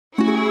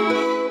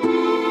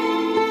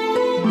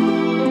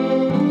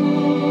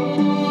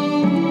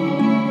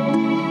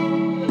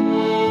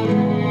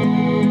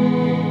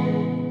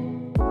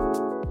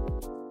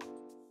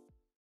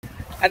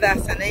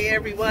Adasane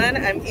everyone,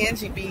 I'm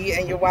Angie B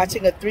and you're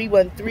watching a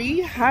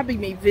 313 Hobby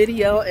Me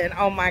video. And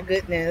oh my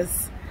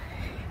goodness,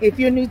 if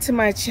you're new to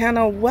my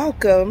channel,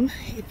 welcome.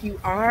 If you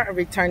are a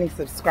returning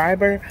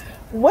subscriber,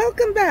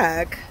 welcome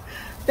back.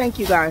 Thank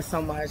you guys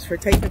so much for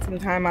taking some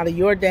time out of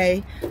your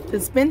day to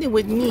spend it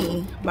with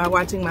me by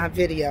watching my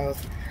videos.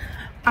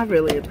 I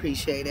really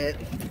appreciate it.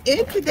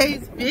 In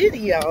today's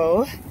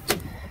video,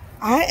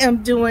 I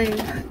am doing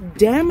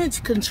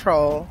damage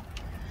control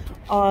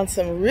on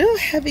some real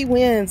heavy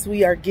winds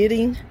we are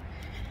getting,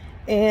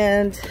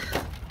 and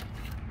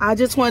I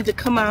just wanted to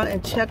come out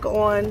and check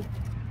on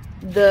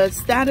the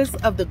status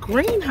of the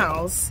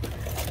greenhouse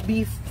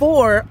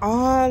before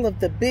all of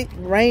the big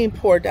rain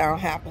pour down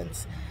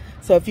happens.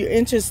 So if you're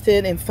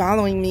interested in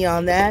following me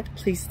on that,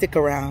 please stick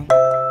around.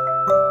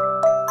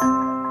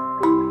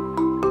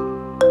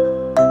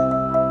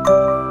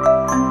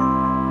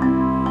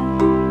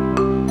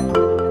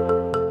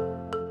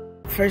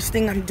 First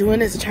thing I'm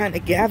doing is trying to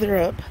gather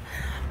up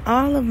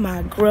all of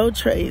my grow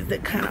trays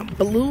that kind of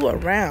blew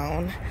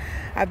around.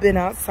 I've been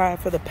outside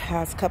for the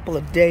past couple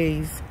of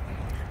days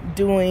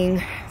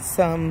doing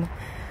some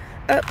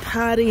up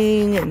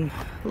potting and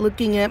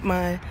looking at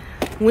my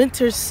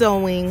winter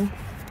sowing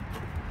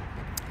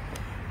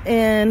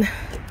and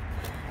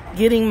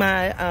getting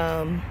my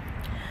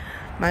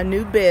my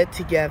new bed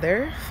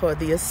together for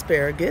the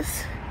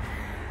asparagus.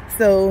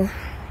 So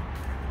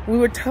we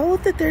were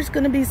told that there's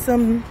going to be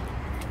some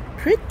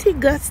pretty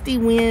gusty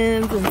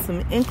winds and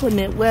some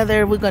inclement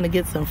weather. We're going to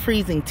get some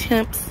freezing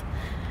temps.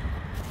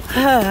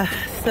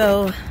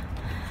 So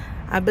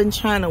I've been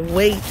trying to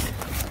wait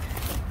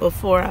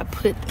before I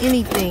put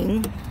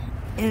anything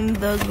in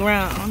the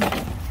ground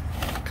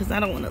because I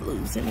don't want to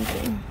lose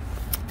anything.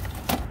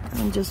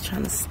 I'm just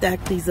trying to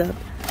stack these up.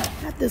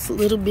 I got this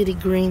little bitty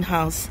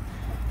greenhouse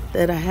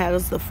that I had. It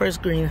was the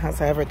first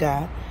greenhouse I ever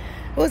got.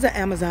 It was an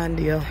Amazon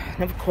deal.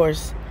 And of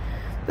course,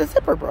 the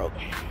zipper broke.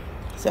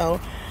 So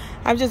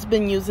I've just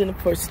been using it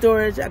for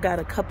storage. I got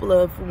a couple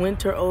of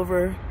winter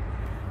over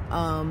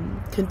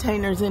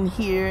containers in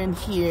here and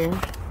here.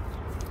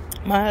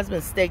 My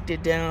husband staked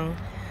it down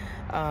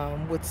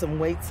with some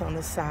weights on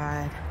the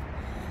side.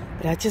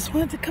 But I just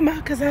wanted to come out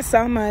because I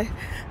saw my,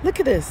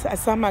 look at this. I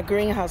saw my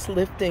greenhouse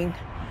lifting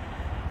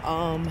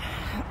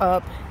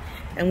up,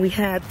 and we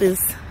had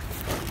this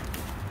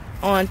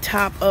on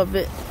top of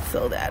it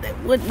so that it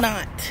would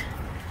not.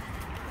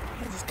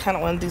 I just kind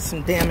of want to do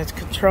some damage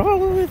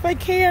control if I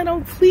can.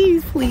 Oh,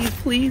 please, please,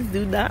 please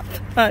do not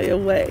fly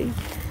away.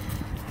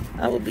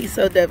 I will be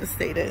so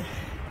devastated.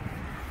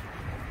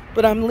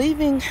 But I'm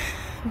leaving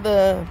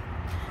the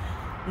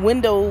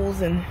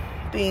windows and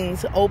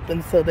things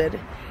open so that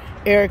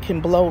air can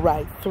blow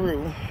right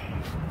through.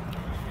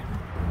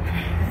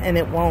 And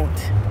it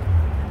won't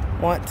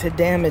want to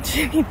damage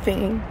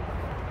anything.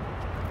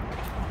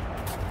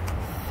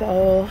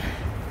 So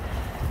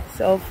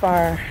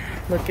far,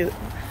 look at,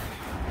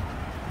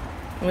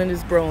 wind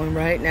is blowing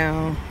right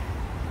now,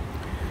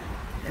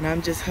 and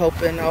I'm just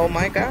hoping, oh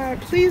my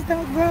God, please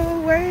don't go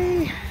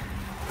away.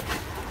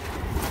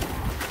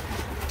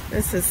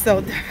 This is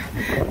so,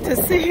 to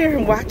sit here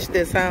and watch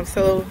this, I'm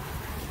so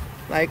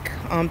like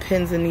on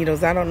pins and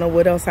needles. I don't know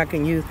what else I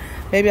can use.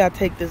 Maybe I'll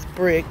take this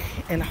brick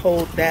and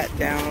hold that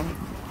down.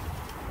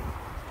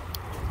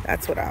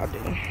 That's what I'll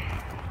do.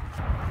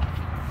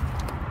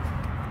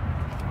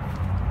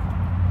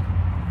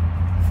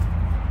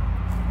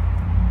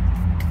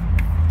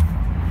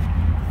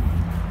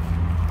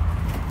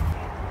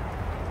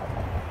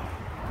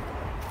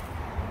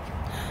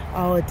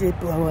 Oh, it did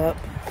blow up.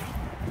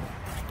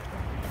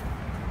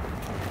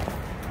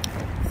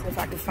 See if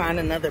I can find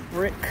another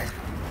brick.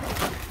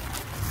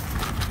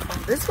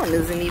 Oh, this one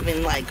isn't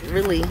even like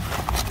really on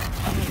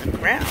the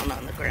ground.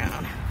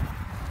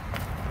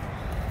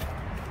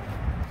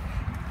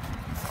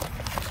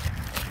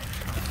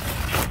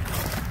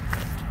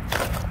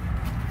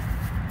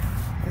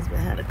 Husband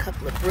had a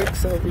couple of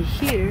bricks over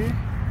here.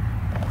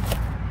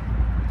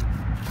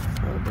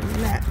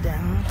 Holding that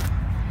down.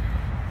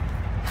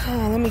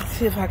 Oh, let me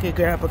see if I could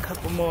grab a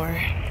couple more.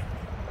 I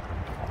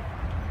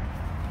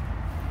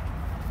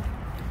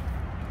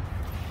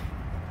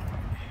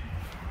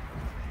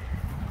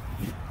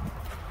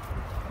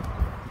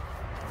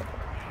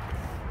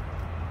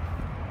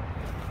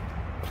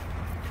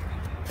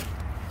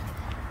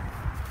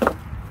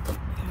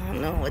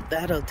don't know what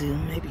that'll do.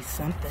 Maybe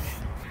something.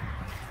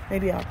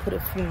 Maybe I'll put a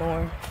few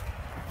more.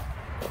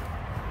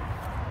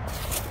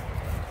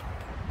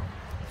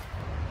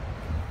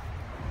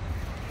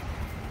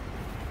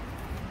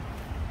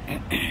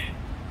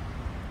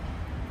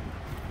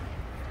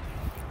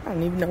 I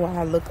don't even know why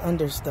I look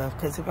under stuff,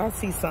 because if I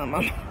see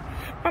something,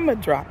 I'm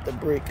gonna drop the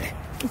brick.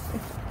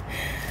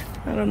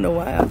 I don't know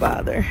why I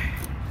bother.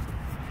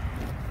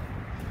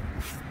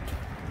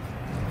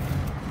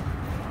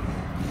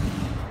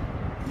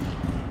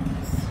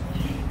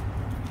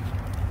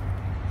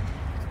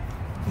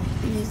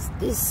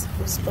 This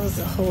was supposed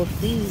to hold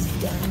these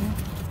down.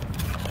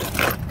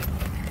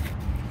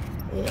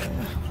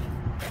 Yeah.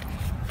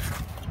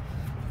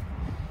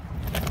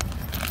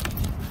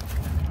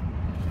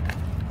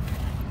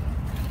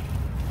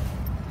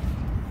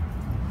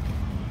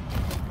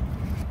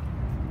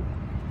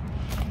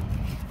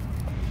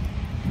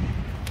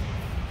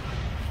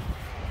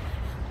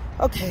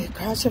 Okay,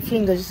 cross your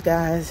fingers,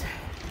 guys.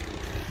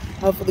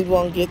 Hopefully we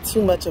won't get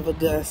too much of a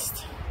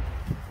gust.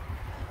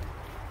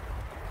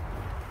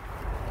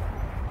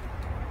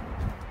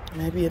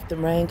 Maybe if the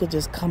rain could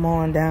just come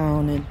on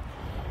down and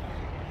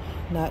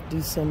not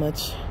do so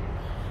much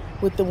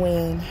with the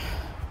wind.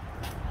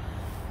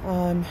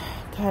 I'm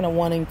kind of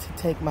wanting to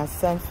take my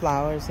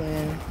sunflowers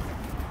in.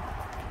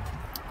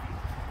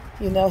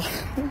 You know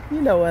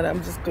what?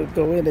 I'm just gonna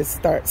go in and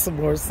start some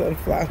more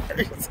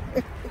sunflowers.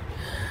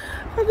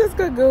 I'm just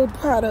gonna go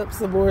pot up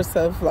some more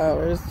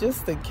sunflowers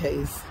just in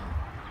case.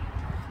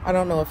 I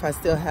don't know if I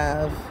still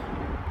have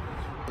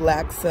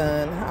black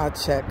sun. I'll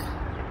check.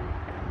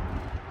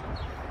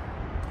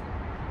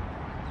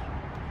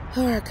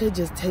 Or I could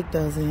just take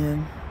those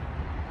in.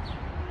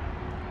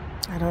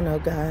 I don't know,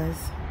 guys.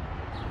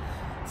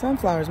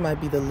 Sunflowers might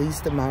be the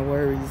least of my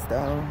worries,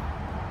 though.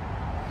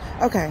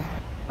 Okay.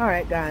 All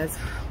right, guys.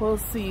 We'll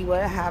see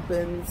what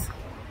happens.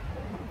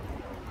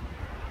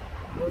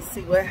 We'll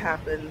see what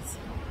happens.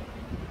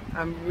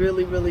 I'm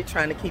really, really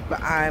trying to keep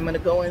an eye. I'm going to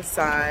go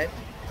inside.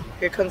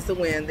 Here comes the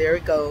wind. There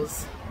it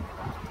goes.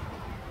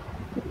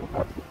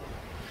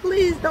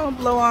 Please don't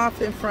blow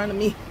off in front of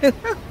me.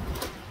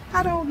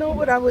 I don't know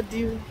what I would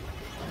do.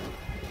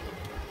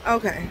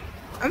 Okay.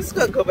 I'm just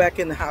going to go back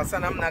in the house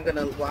and I'm not going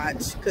to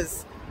watch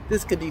because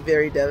this could be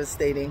very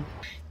devastating.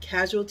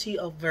 Casualty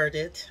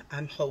averted,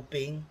 I'm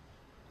hoping.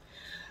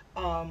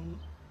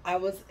 I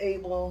was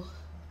able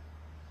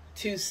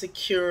to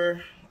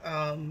secure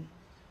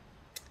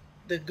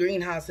the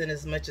greenhouse in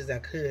as much as I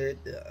could.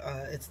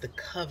 It's the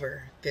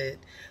cover that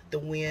the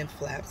wind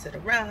flaps it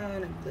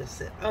around and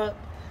lifts it up.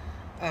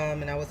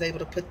 And I was able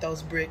to put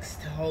those bricks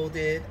to hold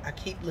it. I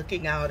keep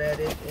looking out at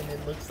it and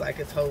it looks like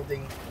it's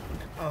holding.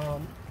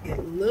 It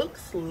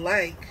looks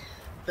like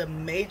the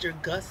major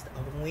gust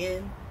of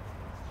wind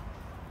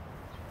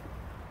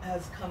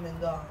has come and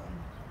gone.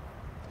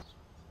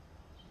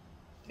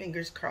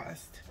 Fingers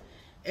crossed.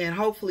 And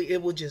hopefully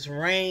it will just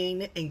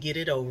rain and get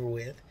it over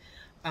with.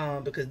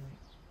 Because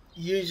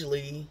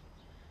usually,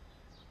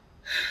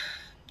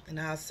 and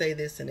I'll say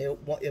this and it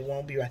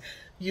won't be right.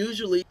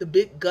 Usually the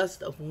big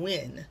gust of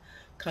wind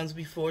comes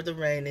before the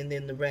rain and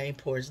then the rain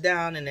pours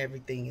down and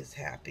everything is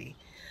happy.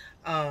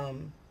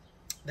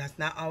 That's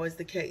not always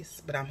the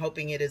case, but I'm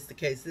hoping it is the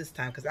case this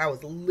time because I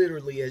was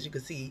literally, as you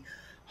can see,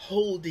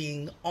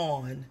 holding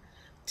on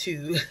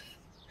to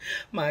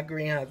my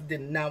greenhouse. Did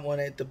not want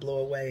it to blow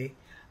away.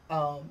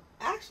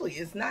 Actually,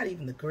 it's not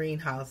even the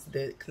greenhouse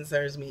that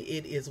concerns me.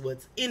 It is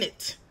what's in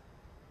it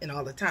and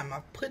all the time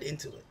I've put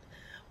into it.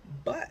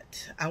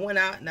 But I went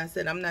out and I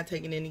said, I'm not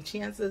taking any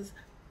chances.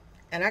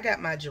 And I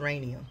got my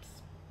geraniums.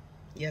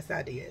 Yes,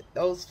 I did.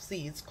 Those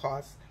seeds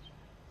cost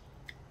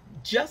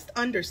just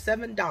under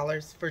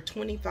 $7 for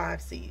 25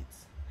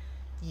 seeds.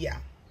 Yeah,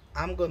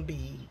 I'm going to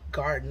be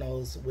guarding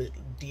those with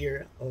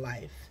dear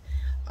life.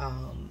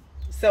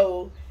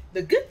 So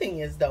the good thing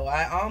is, though,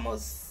 I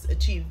almost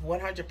achieved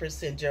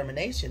 100%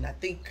 germination. I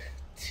think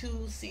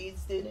 2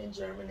 seeds didn't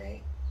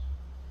germinate.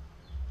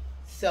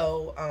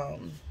 So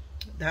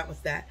that was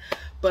that.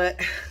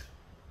 But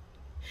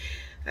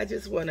I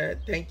just want to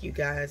thank you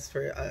guys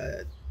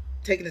for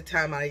taking the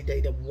time out of your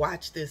day to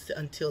watch this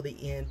until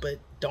the end. But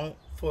don't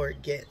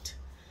forget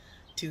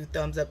to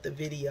thumbs up the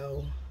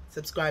video,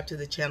 subscribe to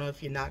the channel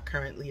if you're not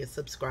currently a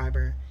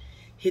subscriber,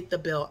 hit the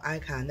bell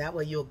icon. That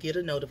way you'll get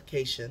a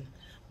notification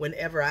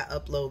whenever I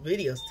upload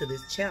videos to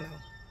this channel.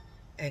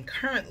 And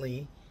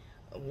currently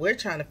we're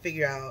trying to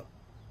figure out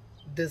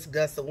this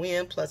gust of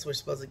wind, plus we're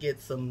supposed to get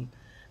some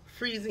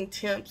freezing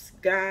temps,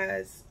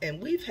 guys,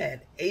 and we've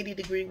had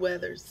 80-degree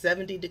weather,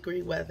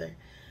 70-degree weather.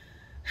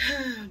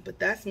 But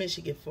that's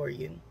Michigan for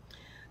you.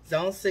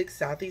 Zone 6,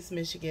 Southeast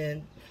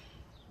Michigan.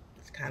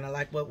 It's kind of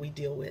like what we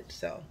deal with.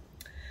 So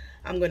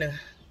I'm going to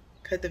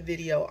cut the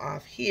video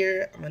off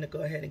here. I'm going to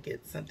go ahead and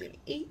get something to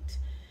eat.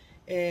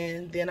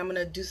 And then I'm going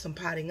to do some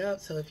potting up.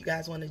 So if you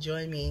guys want to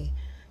join me,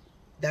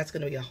 that's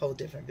going to be a whole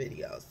different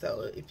video.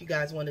 So if you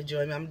guys want to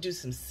join me, I'm going to do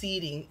some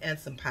seeding and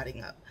some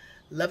potting up.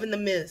 Love in the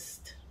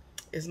Mist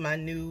is my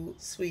new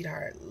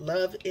sweetheart.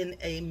 Love in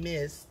a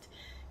Mist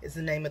is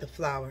the name of the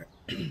flower.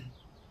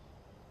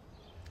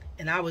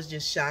 And I was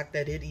just shocked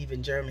that it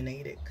even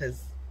germinated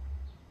because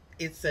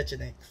it's such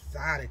an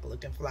exotic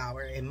looking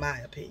flower in my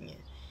opinion.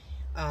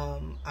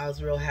 I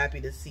was real happy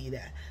to see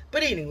that.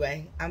 But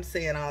anyway, I'm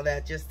saying all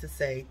that just to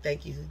say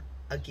thank you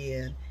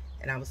again,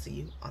 and I will see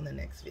you on the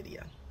next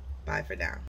video. Bye for now.